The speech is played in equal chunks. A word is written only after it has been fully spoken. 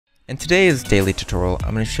In today's daily tutorial,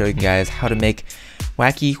 I'm going to show you guys how to make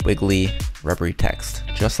wacky, wiggly, rubbery text,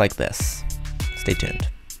 just like this. Stay tuned.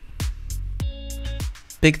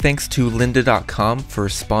 Big thanks to lynda.com for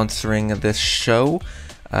sponsoring this show.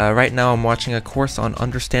 Right now I'm watching a course on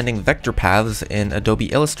understanding vector paths in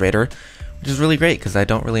Adobe Illustrator, which is really great because I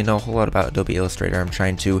don't really know a whole lot about Adobe Illustrator. I'm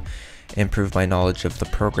trying to improve my knowledge of the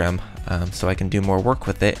program so I can do more work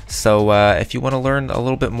with it. So if you want to learn a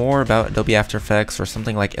little bit more about Adobe After Effects or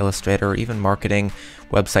something like Illustrator, or even marketing,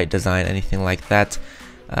 website design, anything like that,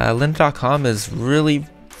 lynda.com is really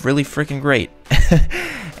freaking great.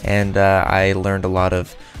 And I learned a lot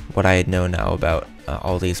of what I know now about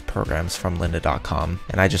all these programs from lynda.com,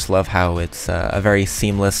 and I just love how it's a very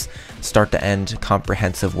seamless, start to end,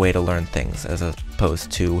 comprehensive way to learn things, as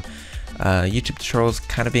opposed to YouTube tutorials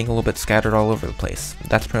kind of being a little bit scattered all over the place.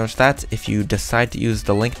 That's pretty much that. If you decide to use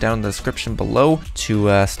the link down in the description below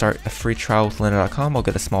to start a free trial with lynda.com, I'll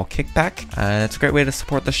get a small kickback. It's a great way to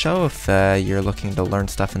support the show if you're looking to learn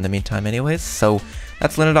stuff in the meantime anyways. So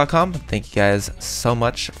that's lynda.com. Thank you guys so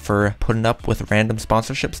much for putting up with random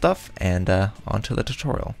sponsorship stuff, and on to the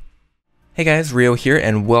tutorial. Hey guys, Rio here,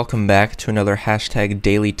 and welcome back to another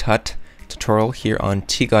 #DailyTut tutorial here on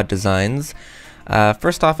TGODdesigns.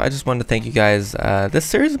 First off, I just wanted to thank you guys. This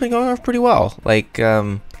series has been going off pretty well. Like,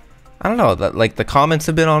 I don't know, the comments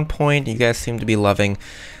have been on point. You guys seem to be loving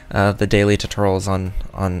the daily tutorials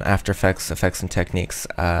on After Effects, effects and techniques.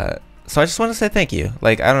 So I just want to say thank you.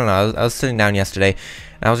 Like, I don't know, I was sitting down yesterday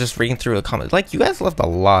and I was just reading through the comments. Like, you guys left a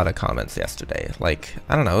lot of comments yesterday. Like,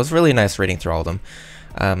 I don't know, it was really nice reading through all of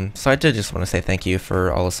them. So I did just want to say thank you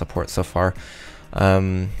for all the support so far.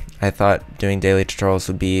 I thought doing daily tutorials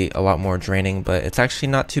would be a lot more draining, but it's actually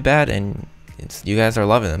not too bad, and you guys are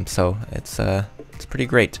loving them, so it's pretty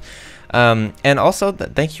great. And also,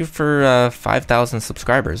 thank you for 5,000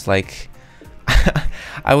 subscribers. Like,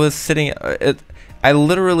 I was sitting, I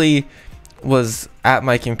literally was at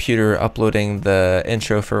my computer uploading the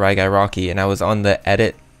intro for Wacky, and I was on the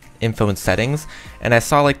edit info and settings, and I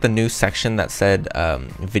saw like the new section that said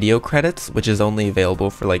video credits, which is only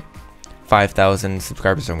available for like 5,000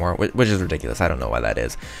 subscribers or more, which is ridiculous. I don't know why that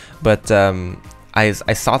is, but I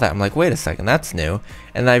saw that. I'm like, wait a second, that's new.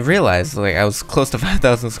 And I realized like I was close to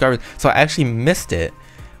 5,000 subscribers, so I actually missed it.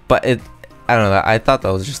 But I don't know, I thought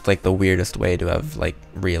that was just like the weirdest way to have like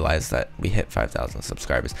realized that we hit 5,000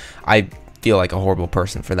 subscribers. I feel like a horrible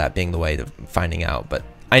person for that being the way of finding out, but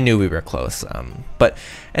I knew we were close. But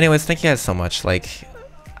anyways, thank you guys so much. Like,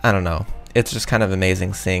 I don't know, it's just kind of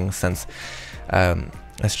amazing seeing, since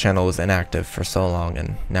this channel was inactive for so long,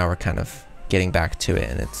 and now we're kind of getting back to it,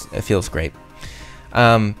 and it feels great.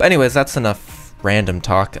 But anyways, that's enough random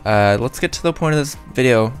talk. Let's get to the point of this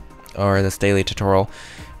video, or this daily tutorial,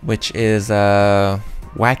 which is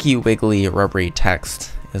wacky, wiggly, rubbery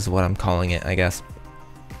text is what I'm calling it, I guess.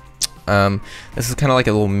 This is kind of like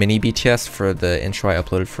a little mini BTS for the intro I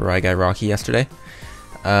uploaded for Wacky yesterday.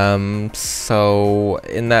 So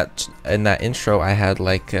in that intro, I had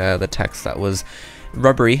like the text that was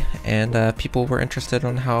rubbery, and people were interested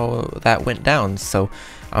on how that went down, so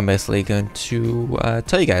I'm basically going to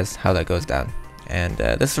tell you guys how that goes down. And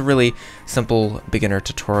this is a really simple beginner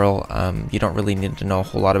tutorial. You don't really need to know a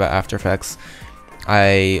whole lot about After Effects.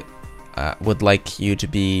 I would like you to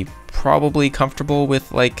be probably comfortable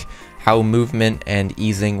with like how movement and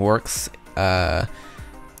easing works,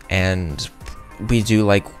 and we do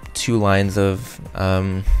like 2 lines of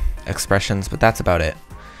expressions, but that's about it.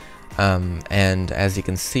 And as you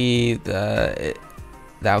can see, the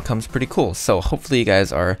outcome's pretty cool. So hopefully you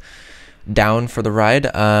guys are down for the ride.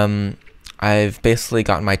 I've basically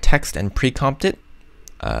gotten my text and pre-comped it,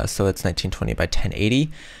 so it's 1920 by 1080,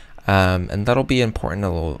 and that'll be important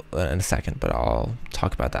in a second, but I'll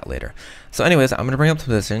talk about that later. So anyways, I'm going to bring up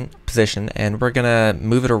the position, and we're going to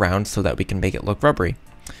move it around so that we can make it look rubbery.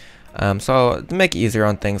 So to make it easier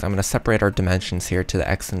on things, I'm going to separate our dimensions here to the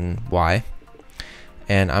X and Y.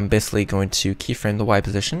 And I'm basically going to keyframe the Y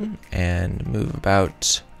position and move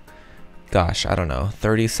about, gosh, I don't know,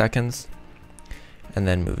 30 seconds. And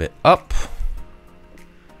then move it up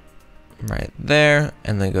right there.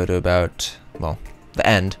 And then go to about, well, the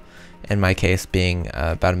end, in my case being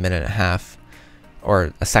about 1.5 minutes, or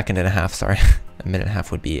 1.5 seconds, sorry. 1.5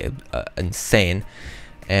 minutes would be insane.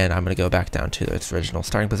 And I'm going to go back down to its original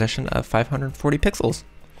starting position of 540 pixels.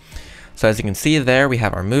 So as you can see there, we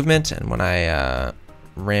have our movement, and when I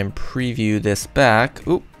RAM preview this back,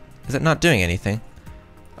 oop, is it not doing anything?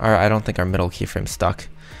 Or I don't think our middle keyframe stuck.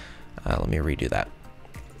 Let me redo that.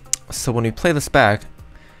 So when we play this back,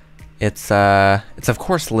 it's of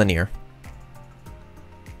course linear,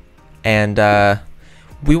 and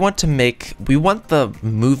we want the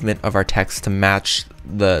movement of our text to match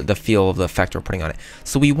the feel of the effect we're putting on it.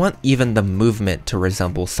 So we want even the movement to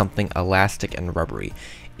resemble something elastic and rubbery.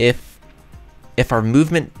 If our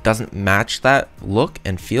movement doesn't match that look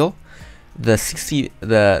and feel, the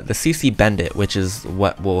CC bend it, which is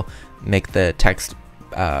what will make the text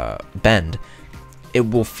bend, it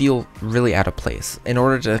will feel really out of place. In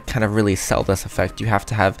order to kind of really sell this effect, you have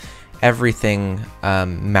to have everything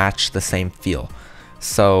match the same feel.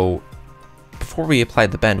 So before we apply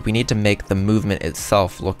the bend, we need to make the movement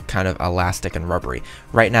itself look kind of elastic and rubbery.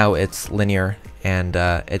 Right now it's linear, and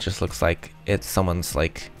it just looks like it's someone's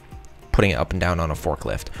like putting it up and down on a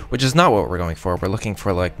forklift, which is not what we're going for. We're looking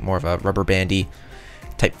for like more of a rubber bandy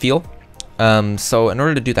type feel. So in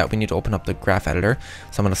order to do that, we need to open up the graph editor.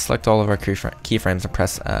 So I'm going to select all of our keyframes and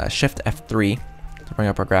press Shift F3 to bring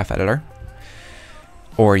up our graph editor.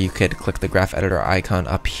 Or you could click the graph editor icon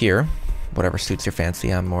up here, whatever suits your fancy.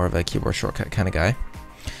 I'm more of a keyboard shortcut kind of guy.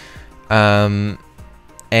 And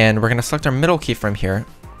we're going to select our middle keyframe here.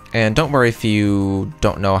 And don't worry if you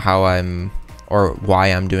don't know how or why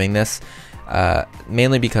I'm doing this.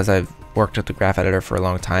 Mainly because I've worked with the graph editor for a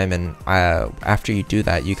long time, and after you do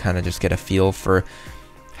that, you kind of just get a feel for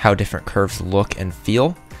how different curves look and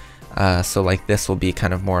feel. So like this will be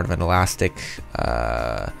kind of more of an elastic,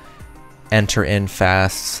 enter in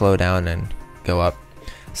fast, slow down, and go up.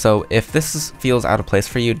 So if this feels out of place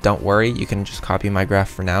for you, don't worry, you can just copy my graph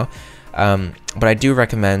for now. But I do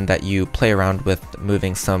recommend that you play around with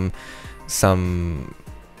moving some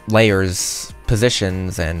layers,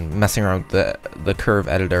 positions, and messing around with the curve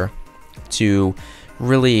editor to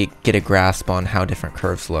really get a grasp on how different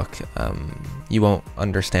curves look. You won't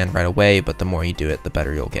understand right away, but the more you do it, the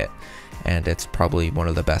better you'll get. And it's probably one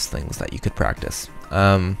of the best things that you could practice.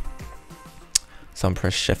 So I'm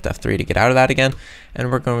press Shift F3 to get out of that again,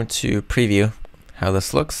 and we're going to preview how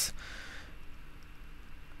this looks.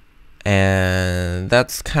 And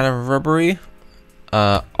that's kind of rubbery,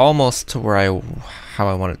 almost to where how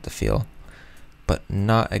I want it to feel, but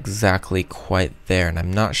not exactly quite there, and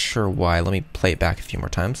I'm not sure why. Let me play it back a few more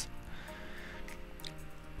times.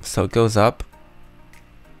 So it goes up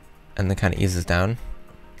and then kind of eases down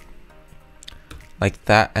like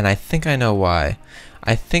that, and I think I know why.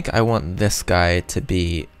 I think I want this guy to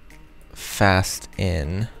be fast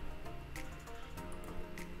in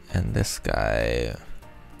and this guy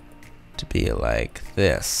to be like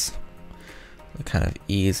this, kind of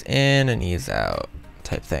ease in and ease out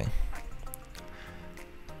type thing.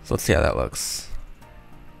 So let's see how that looks.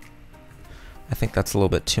 I think that's a little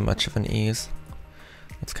bit too much of an ease.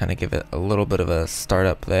 Let's kind of give it a little bit of a start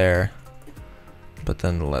up there, but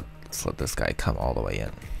then let's let this guy come all the way in.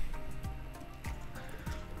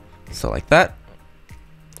 So like that.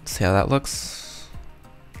 Let's see how that looks.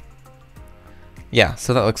 Yeah,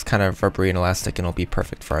 so that looks kind of rubbery and elastic, and it'll be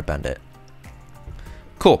perfect for our bend it.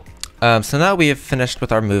 Cool. So now we have finished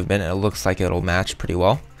with our movement, and it looks like it'll match pretty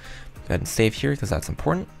well. Go ahead and save here because that's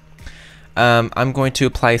important. I'm going to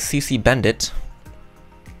apply CC Bend It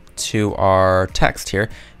to our text here.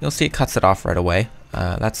 You'll see it cuts it off right away.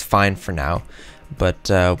 That's fine for now, but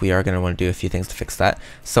we are going to want to do a few things to fix that.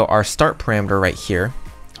 So our start parameter right here,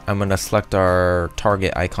 I'm going to select our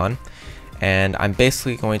target icon, and I'm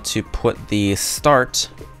basically going to put the start.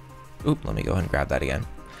 Let me go ahead and grab that again.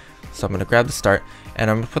 So I'm going to grab the start, and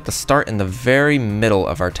I'm going to put the start in the very middle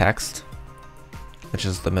of our text, which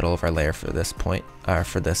is the middle of our layer for this point,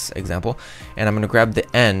 for this example. And I'm going to grab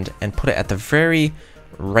the end and put it at the very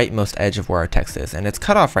rightmost edge of where our text is. And it's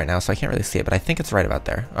cut off right now, so I can't really see it, but I think it's right about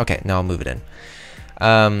there. Okay, now I'll move it in.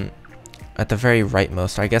 At the very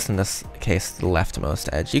rightmost, or I guess in this case, the leftmost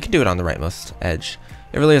edge. You can do it on the rightmost edge.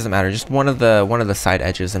 It really doesn't matter. Just one of the side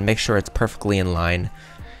edges, and make sure it's perfectly in line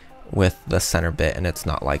with the center bit, and it's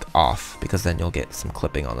not like off, because then you'll get some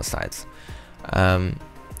clipping on the sides.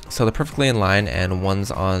 So they're perfectly in line, and one's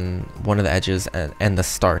on one of the edges, and the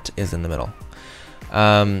start is in the middle.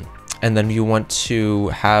 And then you want to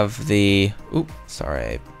have the, sorry,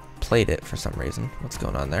 I played it for some reason. What's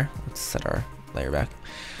going on there? Let's set our layer back.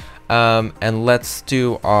 And let's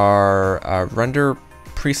do our render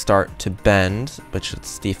pre-start to bend, which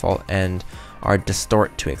is default, and our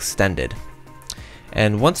distort to extended.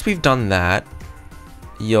 And once we've done that,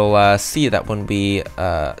 you'll see that when we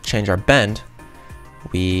change our bend,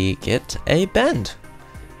 we get a bend.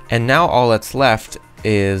 And now all that's left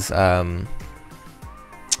is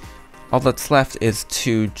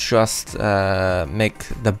to just make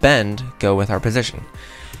the bend go with our position.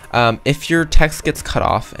 If your text gets cut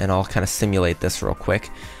off, and I'll kind of simulate this real quick,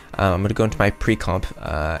 I'm going to go into my pre-comp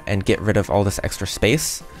and get rid of all this extra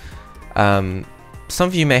space. Some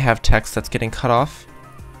of you may have text that's getting cut off.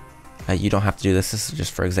 You don't have to do this. This is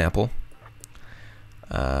just for example.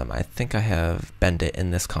 I think I have bend it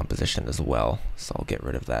in this composition as well, so I'll get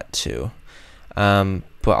rid of that too. But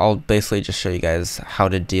I'll basically just show you guys how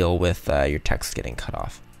to deal with your text getting cut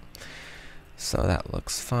off. So that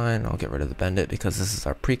looks fine. I'll get rid of the bend it because this is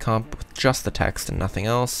our pre-comp with just the text and nothing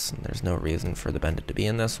else. And there's no reason for the bend it to be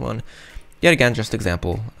in this one. Yet again, just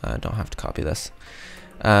example. Don't have to copy this.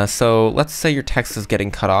 So let's say your text is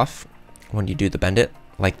getting cut off when you do the bend it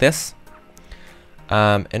like this.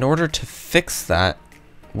 In order to fix that,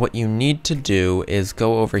 what you need to do is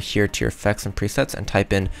go over here to your effects and presets and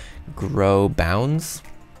type in grow bounds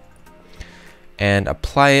and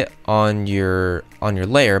apply it on your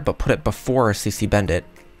layer, but put it before CC bend it,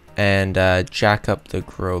 and jack up the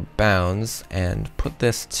grow bounds and put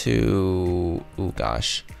this to, oh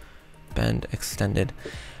gosh, bend extended,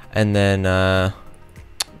 and then that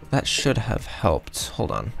should have helped.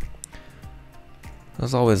 Hold on.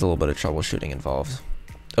 There's always a little bit of troubleshooting involved.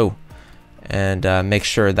 Oh, and make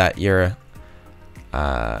sure that your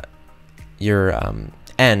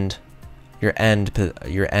end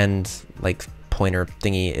like pointer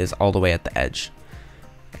thingy is all the way at the edge.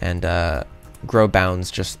 And grow bounds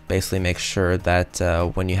just basically make sure that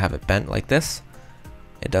when you have it bent like this,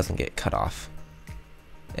 it doesn't get cut off.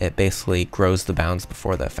 It basically grows the bounds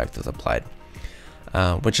before the effect is applied,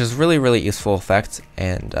 which is really useful effect.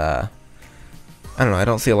 And I don't know, I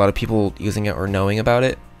don't see a lot of people using it or knowing about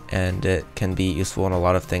it, and it can be useful in a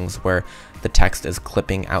lot of things where the text is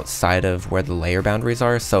clipping outside of where the layer boundaries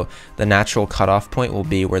are. So the natural cutoff point will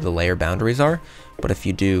be where the layer boundaries are, but if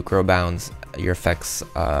you do grow bounds, your effects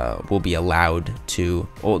will be allowed to,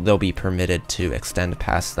 or they'll be permitted to extend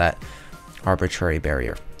past that arbitrary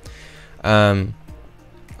barrier.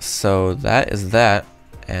 So that is that,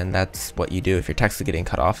 and that's what you do if your text is getting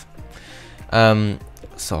cut off.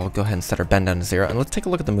 So I'll go ahead and set our bend down to 0, and let's take a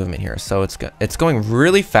look at the movement here. So it's going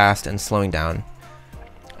really fast and slowing down,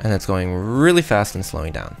 and it's going really fast and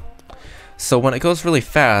slowing down. So when it goes really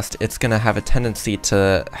fast, it's gonna have a tendency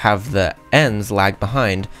to have the ends lag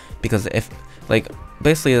behind, because if, like,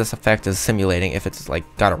 basically this effect is simulating if it's like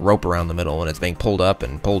got a rope around the middle and it's being pulled up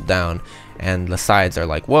and pulled down, and the sides are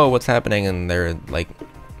like, whoa, what's happening, and they're like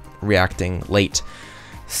reacting late.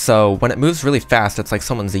 So when it moves really fast, it's like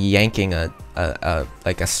someone's yanking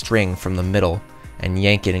like a string from the middle and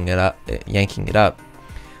yanking it up.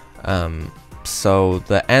 So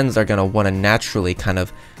the ends are gonna want to naturally kind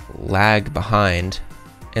of lag behind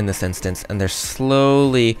in this instance, and they're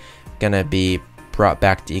slowly gonna be brought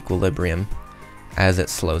back to equilibrium as it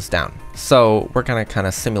slows down. So we're gonna kind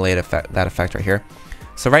of simulate that effect right here.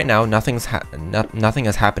 So right now nothing has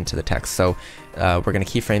happened to the text. So we're gonna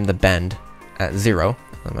keyframe the bend at 0.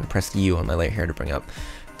 I'm gonna press U on my layer here to bring up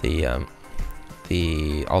all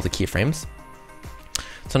the keyframes.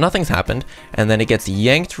 So nothing's happened, and then it gets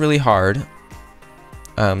yanked really hard.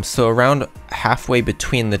 So around halfway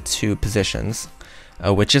between the two positions,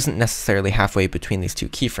 which isn't necessarily halfway between these two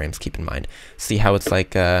keyframes. Keep in mind. See how it's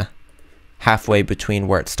like halfway between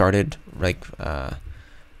where it started, like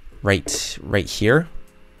right here,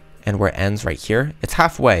 and where it ends right here. It's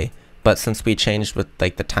halfway, but since we changed with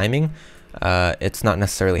like the timing, it's not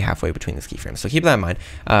necessarily halfway between these keyframes. So keep that in mind.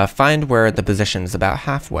 Find where the position is about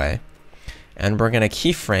halfway, and we're going to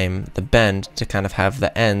keyframe the bend to kind of have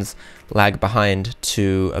the ends lag behind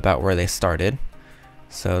to about where they started.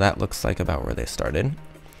 So that looks like about where they started.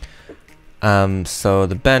 So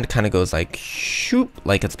the bend kind of goes like shoop,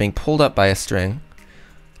 like it's being pulled up by a string,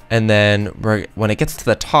 and then when it gets to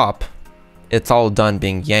the top, it's all done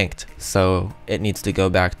being yanked. So it needs to go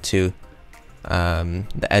back to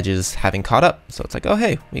the edges having caught up. So it's like, oh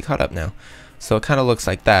hey, we caught up now. So it kind of looks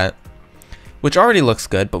like that, which already looks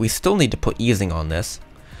good, but we still need to put easing on this.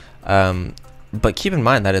 But keep in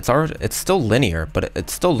mind that it's still linear, but it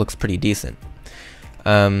still looks pretty decent.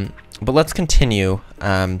 But let's continue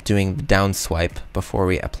doing the down swipe before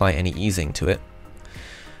we apply any easing to it.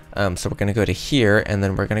 So we're going to go to here, and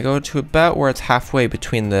then we're going to go to about where it's halfway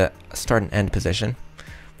between the start and end position,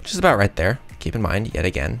 which is about right there. Keep in mind, yet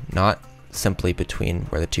again, not simply between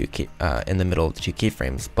where the two in the middle of the two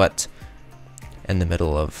keyframes, but in the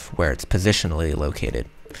middle of where it's positionally located.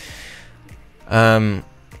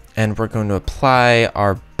 And we're going to apply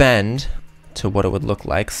our bend to what it would look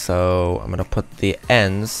like. So I'm going to put the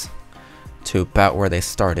ends to about where they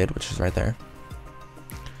started, which is right there.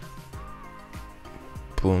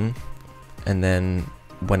 Boom. And then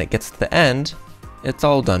when it gets to the end, it's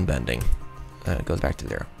all done bending, and it goes back to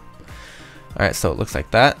 0. Alright, so it looks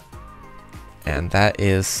like that. And that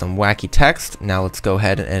is some wacky text. Now let's go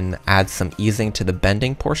ahead and add some easing to the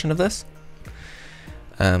bending portion of this.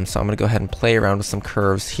 So I'm going to go ahead and play around with some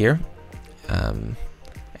curves here.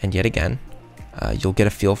 And yet again, you'll get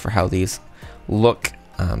a feel for how these look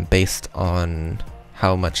based on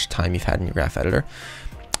how much time you've had in your graph editor.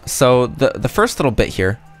 So the first little bit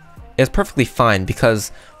here is perfectly fine,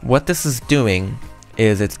 because what this is doing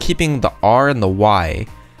is it's keeping the R and the Y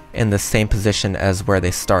in the same position as where they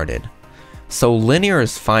started. So linear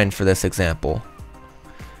is fine for this example,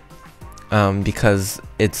 because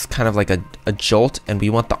it's kind of like a jolt, and we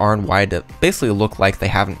want the R and Y to basically look like they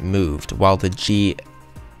haven't moved, while the G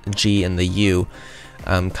and the U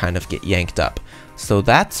kind of get yanked up. So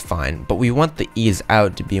that's fine, but we want the ease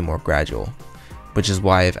out to be more gradual, which is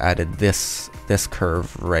why I've added this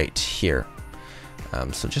curve right here.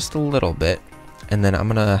 So just a little bit, and then I'm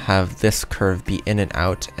gonna have this curve be in and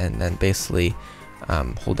out, and then basically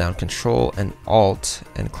hold down Control and Alt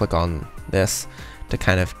and click on this to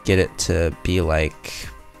kind of get it to be like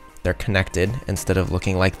they're connected instead of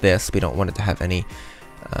looking like this. We don't want it to have any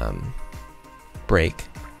break.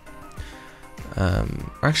 Or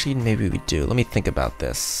actually, maybe we do. Let me think about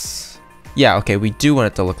this. Yeah, okay, we do want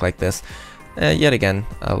it to look like this. Yet again,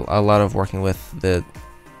 a lot of working with the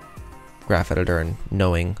graph editor and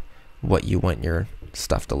knowing what you want your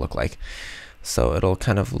stuff to look like. So it'll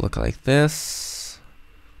kind of look like this,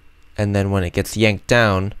 and then when it gets yanked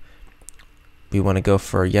down, we want to go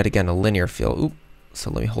for, yet again, a linear feel. Oop. So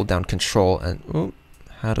let me hold down Control and oop.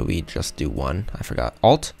 How do we just do one? I forgot.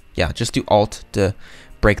 Alt? Yeah, just do Alt to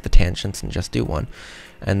break the tangents and just do one.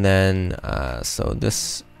 And then so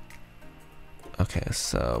this, okay,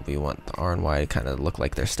 so we want the R and Y to kind of look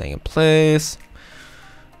like they're staying in place.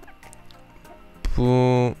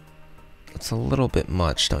 Boom. It's a little bit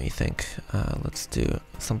much, don't you think? Let's do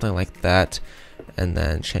something like that, and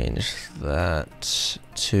then change that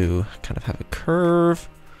to kind of have a curve.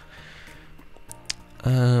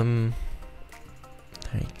 There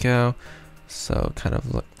you go. So kind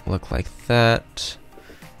of look like that.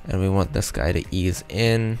 And we want this guy to ease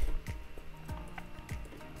in.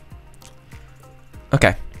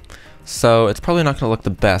 Okay, so it's probably not going to look the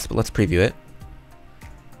best, but let's preview it.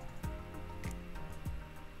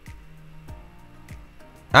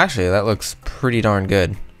 Actually, that looks pretty darn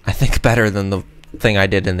good. I think better than the thing I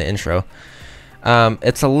did in the intro.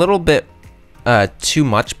 It's a little bit too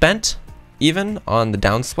much bent, even on the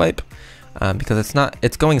down swipe, because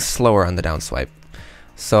it's going slower on the down swipe.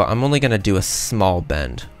 So I'm only going to do a small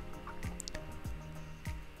bend.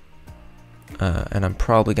 And I'm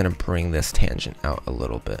probably going to bring this tangent out a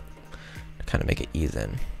little bit to kind of make it ease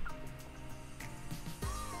in.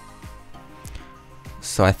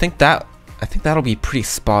 So I think that'll be pretty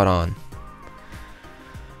spot on.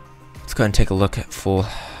 Let's go ahead and take a look at full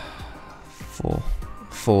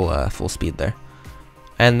speed there.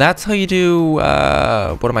 And that's how you do,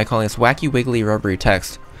 what am I calling this? Wacky Wiggly Rubbery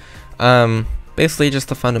text. Basically just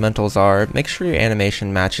the fundamentals are, make sure your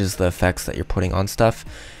animation matches the effects that you're putting on stuff,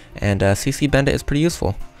 and CC Bend It is pretty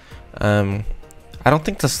useful. I don't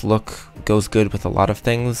think this look goes good with a lot of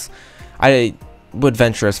things. I would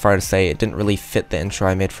venture as far to say it didn't really fit the intro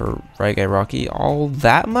I made for Reggae Rocky all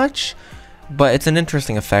that much, but it's an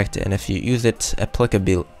interesting effect, and if you use it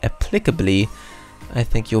applicably, I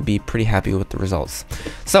think you'll be pretty happy with the results.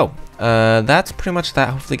 So that's pretty much that.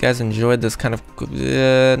 Hopefully you guys enjoyed this kind of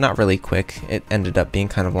not really quick, it ended up being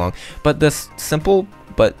kind of long, but this simple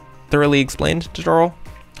but thoroughly explained tutorial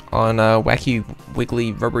on Wacky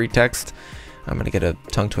Wiggly Rubbery text. I'm gonna get a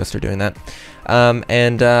tongue twister doing that.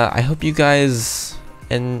 And I hope you guys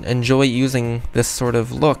enjoy using this sort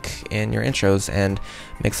of look in your intros and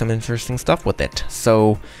make some interesting stuff with it.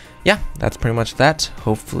 So yeah, that's pretty much that.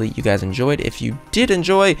 Hopefully you guys enjoyed. If you did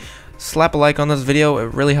enjoy, slap a like on this video,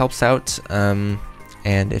 it really helps out. And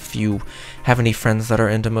if you have any friends that are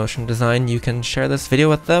into motion design, you can share this video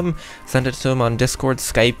with them, send it to them on Discord,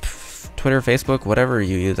 Skype, Twitter, Facebook, whatever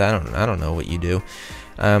you use. I don't know what you do.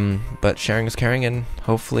 But sharing is caring, and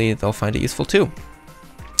hopefully they'll find it useful too.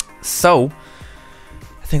 So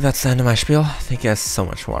I think that's the end of my spiel. Thank you guys so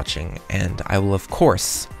much for watching, and I will of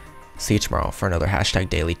course see you tomorrow for another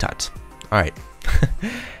 #daily tut. Alright,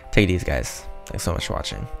 take it easy guys. Thanks so much for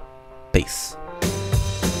watching. Peace.